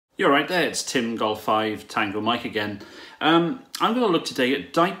You're right there, it's Tim Golf 5 Tango Mike again. I'm going to look today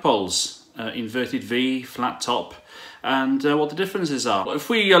at dipoles, inverted V, flat top, and what the differences are. If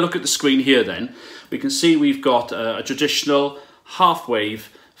we look at the screen here then, we can see we've got a traditional half-wave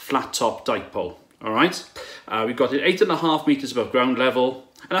flat top dipole. Alright, we've got it 8.5 meters above ground level,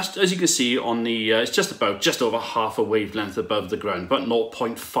 and as you can see on the, it's just over half a wavelength above the ground, about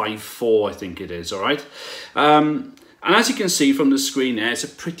 0.54 I think it is, alright. And as you can see from the screen there, it's a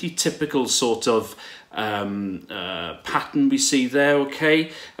pretty typical sort of pattern we see there,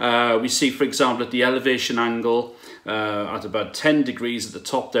 okay. We see, for example, at the elevation angle, at about 10 degrees at the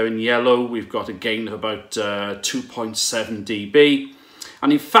top there in yellow, we've got a gain of about 2.7 dB.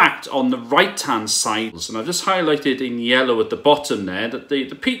 And in fact, on the right-hand side, and I've just highlighted in yellow at the bottom there, that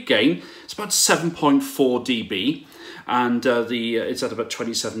the peak gain is about 7.4 dB. And it's at about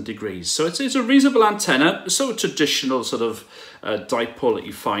 27 degrees. So it's a reasonable antenna, so a traditional sort of dipole that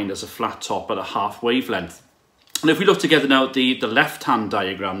you find as a flat top at a half wavelength. And if we look together now at the left-hand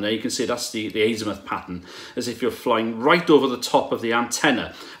diagram there, you can see that's the azimuth pattern, as if you're flying right over the top of the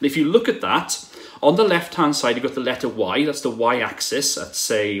antenna. And if you look at that, on the left-hand side, you've got the letter Y, that's the Y-axis at,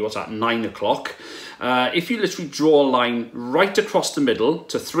 say, what's that, 9 o'clock. If you literally draw a line right across the middle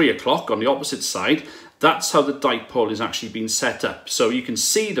to 3 o'clock on the opposite side, that's how the dipole is actually being set up. So you can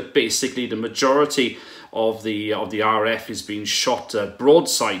see that basically the majority of the RF is being shot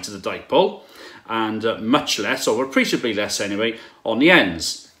broadside to the dipole, and much less, or appreciably less anyway, on the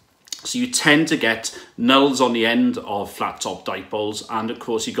ends. So you tend to get nulls on the end of flat top dipoles, and of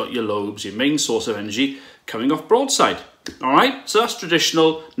course you've got your lobes, your main source of energy, coming off broadside. All right, so that's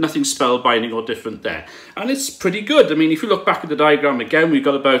traditional, nothing spellbinding or different there. And it's pretty good. I mean, if you look back at the diagram again, we've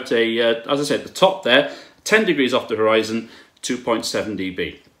got about as I said, the top there, 10 degrees off the horizon, 2.7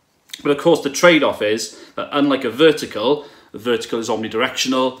 dB. But of course, the trade-off is that unlike a vertical is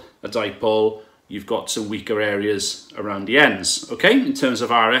omnidirectional, a dipole, you've got some weaker areas around the ends, okay, in terms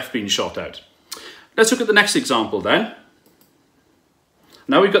of RF being shot out. Let's look at the next example then.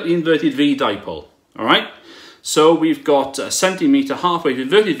 Now we've got the inverted V dipole, all right? So we've got a centimeter half-wave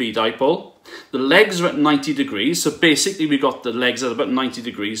inverted V dipole. The legs are at 90 degrees, so basically we've got the legs at about 90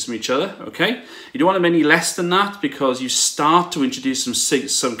 degrees from each other, okay? You don't want them any less than that because you start to introduce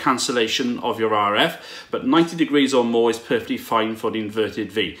some cancellation of your RF, but 90 degrees or more is perfectly fine for the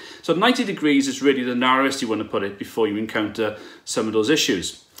inverted V. So 90 degrees is really the narrowest you want to put it before you encounter some of those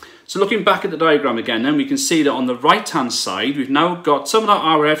issues. So looking back at the diagram again, then we can see that on the right-hand side, we've now got some of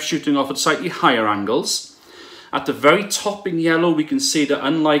our RF shooting off at slightly higher angles. At the very top in yellow, we can see that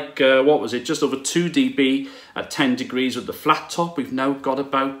unlike, just over 2 dB at 10 degrees with the flat top, we've now got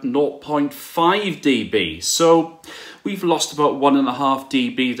about 0.5 dB. So we've lost about 1.5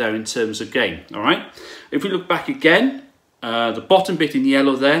 dB there in terms of gain, all right? If we look back again, the bottom bit in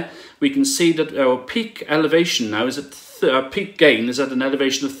yellow there, we can see that our peak elevation now is at peak gain is at an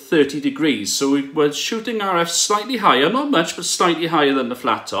elevation of 30 degrees. So we're shooting RF slightly higher, not much, but slightly higher than the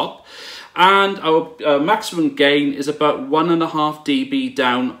flat top. And our maximum gain is about 1.5 dB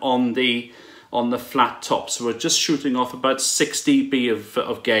down on the flat top. So we're just shooting off about 6 dB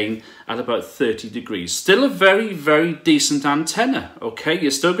of gain at about 30 degrees. Still a very, very decent antenna, okay?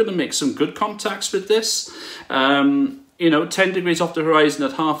 You're still going to make some good contacts with this. You know, 10 degrees off the horizon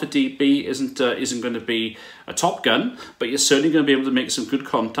at half a dB isn't going to be a Top Gun, but you're certainly going to be able to make some good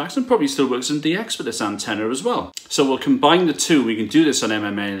contacts and probably still work some DX with this antenna as well. So we'll combine the two. We can do this on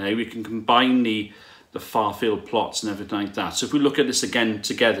MMNA. We can combine the far field plots and everything like that. So if we look at this again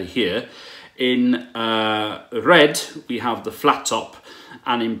together here, in red we have the flat top,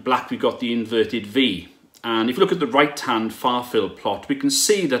 and in black we've got the inverted V. And if you look at the right-hand far-field plot, we can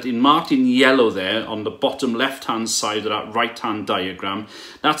see that marked in yellow there on the bottom left-hand side of that right-hand diagram,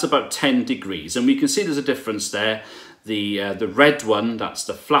 that's about 10 degrees. And we can see there's a difference there. The red one, that's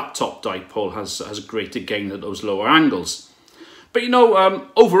the flat-top dipole, has a greater gain at those lower angles. But you know,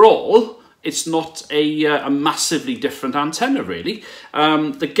 overall, it's not a massively different antenna, really.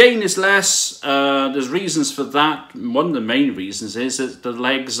 The gain is less. There's reasons for that. One of the main reasons is that the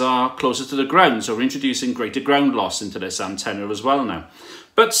legs are closer to the ground, so we're introducing greater ground loss into this antenna as well now.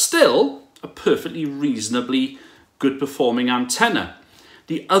 But still, a perfectly reasonably good performing antenna.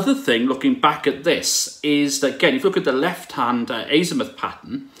 The other thing, looking back at this, is that, again, if you look at the left-hand azimuth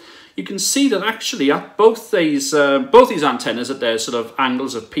pattern, you can see that actually at both these antennas at their sort of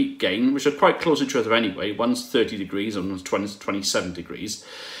angles of peak gain, which are quite close to each other anyway, one's 30 degrees and one's 27 degrees.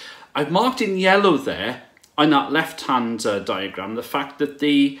 I've marked in yellow there on that left-hand diagram the fact that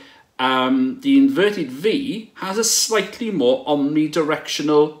the inverted V has a slightly more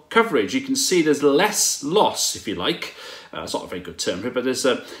omnidirectional coverage. You can see there's less loss, if you like, It's not a very good term, but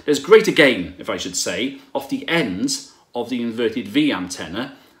there's greater gain, if I should say, off the ends of the inverted V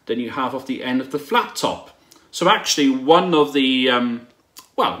antenna than you have off the end of the flat top. So actually one of the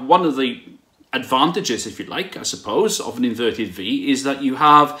advantages, if you like, I suppose, of an inverted V is that you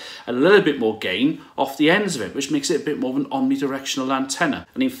have a little bit more gain off the ends of it, which makes it a bit more of an omnidirectional antenna.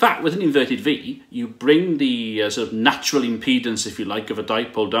 And in fact, with an inverted V, you bring the sort of natural impedance, if you like, of a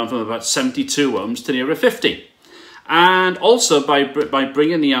dipole down from about 72 ohms to nearer 50. And also by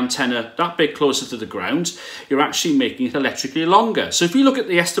bringing the antenna that bit closer to the ground, you're actually making it electrically longer. So if you look at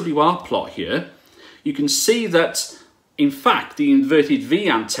the SWR plot here, you can see that in fact, the inverted V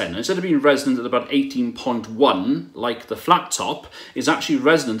antenna, instead of being resonant at about 18.1, like the flat top, is actually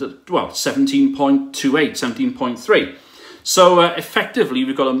resonant at, well, 17.28, 17.3. So effectively,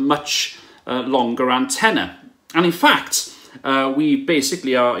 we've got a much longer antenna. And in fact, we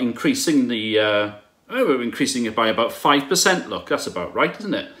basically are increasing we're increasing it by about 5%. Look, that's about right,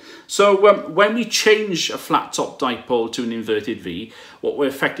 isn't it? So when we change a flat top dipole to an inverted V, what we're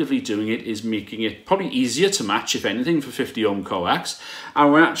effectively doing is making it probably easier to match, if anything, for 50 ohm coax,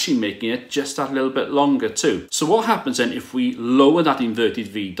 and we're actually making it just that little bit longer too. So what happens then if we lower that inverted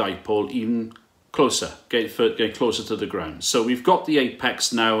V dipole even closer, get closer to the ground? So we've got the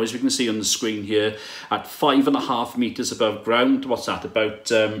apex now, as we can see on the screen here, at 5.5 meters above ground. What's that,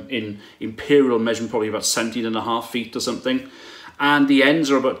 about in imperial measurement, probably about 17.5 feet or something. And the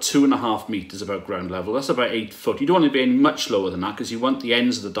ends are about 2.5 meters above ground level. That's about 8 foot. You don't want to be any much lower than that because you want the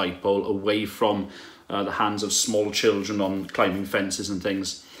ends of the dipole away from the hands of small children on climbing fences and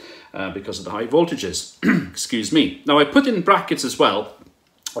things because of the high voltages. Excuse me. Now I put in brackets as well,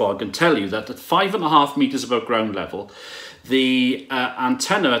 or I can tell you that at 5.5 meters above ground level, the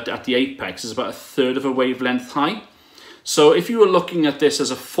antenna at the apex is about 1/3 of a wavelength high. So if you were looking at this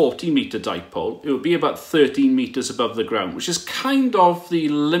as a 40-meter dipole, it would be about 13 meters above the ground, which is kind of the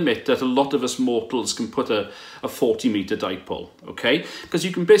limit that a lot of us mortals can put a 40-meter dipole, okay? Because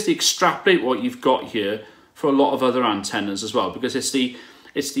you can basically extrapolate what you've got here for a lot of other antennas as well, because it's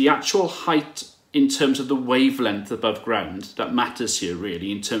the actual height in terms of the wavelength above ground that matters here,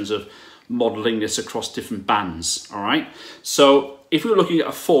 really, in terms of modelling this across different bands, all right? So if we were looking at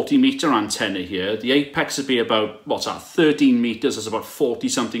a 40-meter antenna here, the apex would be about, what's that, 13 meters, that's about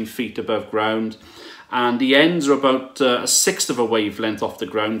 40-something feet above ground. And the ends are about 1/6 of a wavelength off the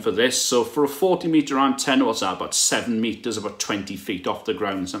ground for this. So for a 40-meter antenna, what's that, about 7 meters, about 20 feet off the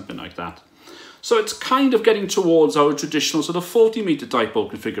ground, something like that. So it's kind of getting towards our traditional sort of 40-meter dipole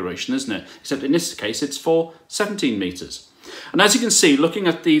configuration, isn't it? Except in this case, it's for 17 meters. And as you can see, looking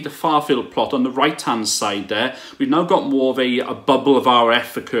at the far field plot on the right-hand side there, we've now got more of a bubble of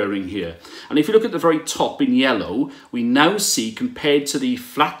RF occurring here. And if you look at the very top in yellow, we now see, compared to the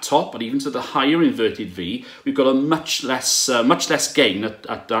flat top and even to the higher inverted V, we've got a much less gain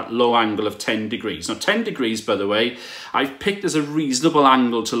at that low angle of 10 degrees. Now 10 degrees, by the way, I've picked as a reasonable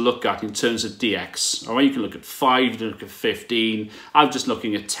angle to look at in terms of DX. All right, you can look at 5, you can look at 15. I'm just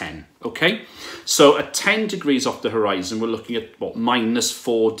looking at 10. Okay, so at 10 degrees off the horizon, we're looking at what,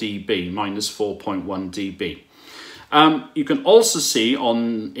 -4 dB, -4.1 dB. You can also see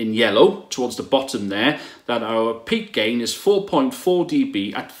in yellow towards the bottom there that our peak gain is 4.4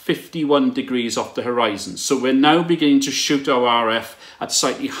 dB at 51 degrees off the horizon. So we're now beginning to shoot our RF at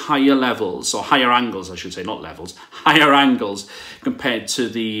slightly higher levels, or higher angles, I should say, not levels, higher angles compared to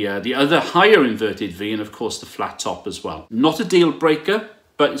the other higher inverted V and of course the flat top as well. Not a deal breaker,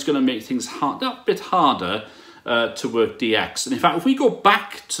 but it's going to make things a bit harder to work DX. And in fact, if we go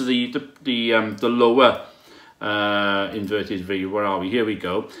back to the lower inverted V, where are we? Here we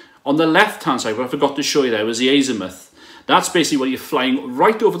go. On the left-hand side, what I forgot to show you there was the azimuth. That's basically where you're flying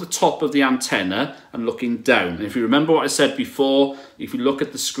right over the top of the antenna and looking down. And if you remember what I said before, if you look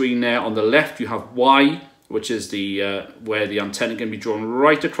at the screen there, on the left you have Y, which is the where the antenna can be drawn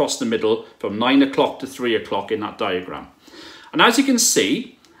right across the middle from 9 o'clock to 3 o'clock in that diagram. And as you can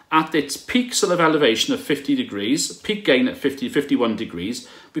see, at its peak sort of elevation of 50 degrees, peak gain at 51 degrees,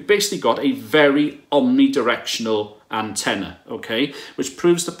 we've basically got a very omnidirectional antenna, okay? Which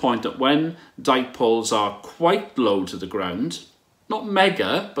proves the point that when dipoles are quite low to the ground, not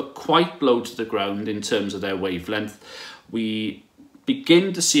mega, but quite low to the ground in terms of their wavelength, we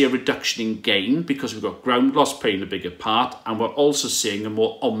begin to see a reduction in gain because we've got ground loss playing a bigger part, and we're also seeing a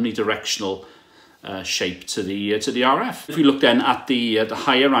more omnidirectional shape to the RF. If we look then at the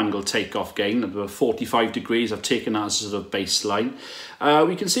higher angle takeoff gain of about 45 degrees, I've taken that as a sort of baseline.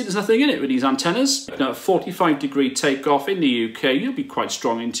 We can see there's nothing in it with these antennas. Now, 45 degree takeoff in the UK, you'll be quite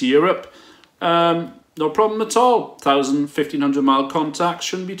strong into Europe. no problem at all. 1,000, 1,500 mile contacts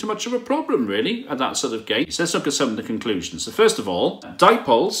shouldn't be too much of a problem, really, at that sort of gain. So let's look at some of the conclusions. So first of all,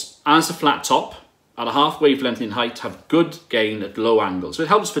 dipoles, as a flat top, at a half wavelength in height, have good gain at low angles. So it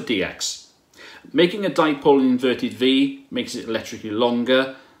helps for DX. Making a dipole in inverted V makes it electrically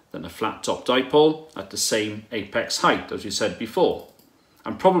longer than a flat top dipole at the same apex height, as we said before.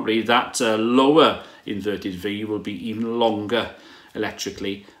 And probably that lower inverted V will be even longer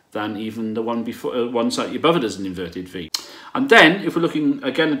electrically than even the one before, one slightly above it as an inverted V. And then, if we're looking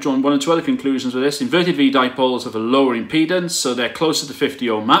again at drawing one or two other conclusions with this, inverted V dipoles have a lower impedance, so they're closer to 50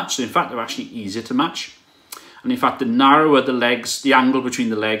 ohm match. So in fact, they're actually easier to match. And in fact, the narrower the legs, the angle between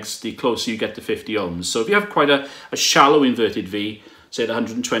the legs, the closer you get to 50 ohms. So if you have quite a shallow inverted V, say at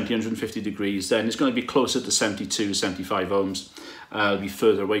 120, 150 degrees, then it's going to be closer to 72, 75 ohms. It'll be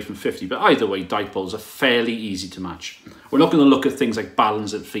further away from 50. But either way, dipoles are fairly easy to match. We're not going to look at things like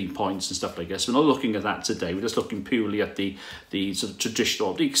balance at feed points and stuff like this. We're not looking at that today. We're just looking purely at the sort of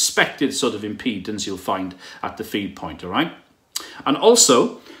traditional, the expected sort of impedance you'll find at the feed point, all right? And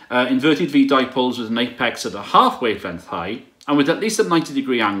also, inverted V dipoles with an apex at a half wavelength high and with at least a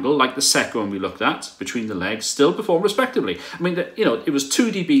 90-degree angle, like the second one we looked at, between the legs, still perform respectively. I mean, you know, it was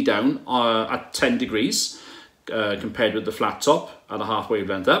 2 dB down at 10 degrees compared with the flat top at a half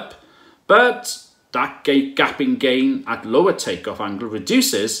wavelength up, but that gap in gain at lower takeoff angle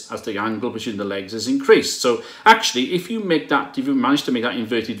reduces as the angle between the legs is increased. So actually, if you manage to make that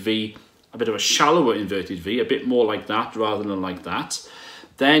inverted V a bit of a shallower inverted V, a bit more like that rather than like that,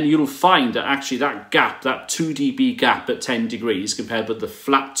 then you'll find that actually that gap, that 2 dB gap at 10 degrees compared with the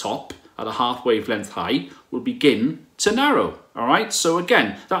flat top at a half wavelength high will begin to narrow, all right? So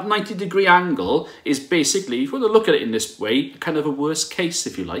again, that 90-degree angle is basically, if you want to look at it in this way, kind of a worst case,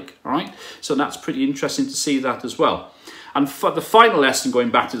 if you like, all right? So that's pretty interesting to see that as well. And for the final lesson, going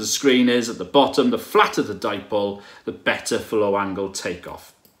back to the screen, is at the bottom, the flatter the dipole, the better for low angle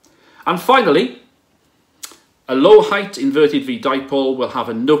takeoff. And finally, a low height inverted V dipole will have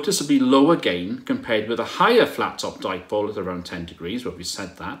a noticeably lower gain compared with a higher flat top dipole at around 10 degrees, where we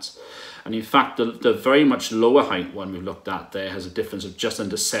said that. And in fact, the very much lower height one we've looked at there has a difference of just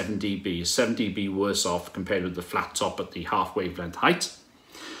under 7 dB, 7 dB worse off compared with the flat top at the half wavelength height.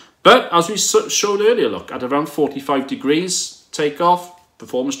 But as we showed earlier, look, at around 45 degrees takeoff,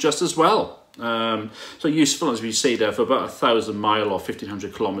 performs just as well. So useful, as we say there, for about 1,000 mile or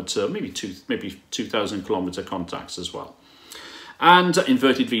 1,500 kilometre, maybe 2,000 kilometre contacts as well. And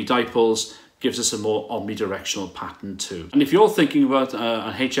inverted V dipoles gives us a more omnidirectional pattern too. And if you're thinking about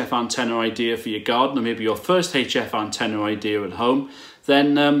an HF antenna idea for your garden, or maybe your first HF antenna idea at home,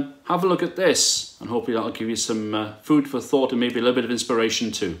 then have a look at this, and hopefully that'll give you some food for thought and maybe a little bit of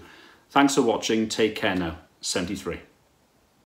inspiration too. Thanks for watching. Take care now. 73.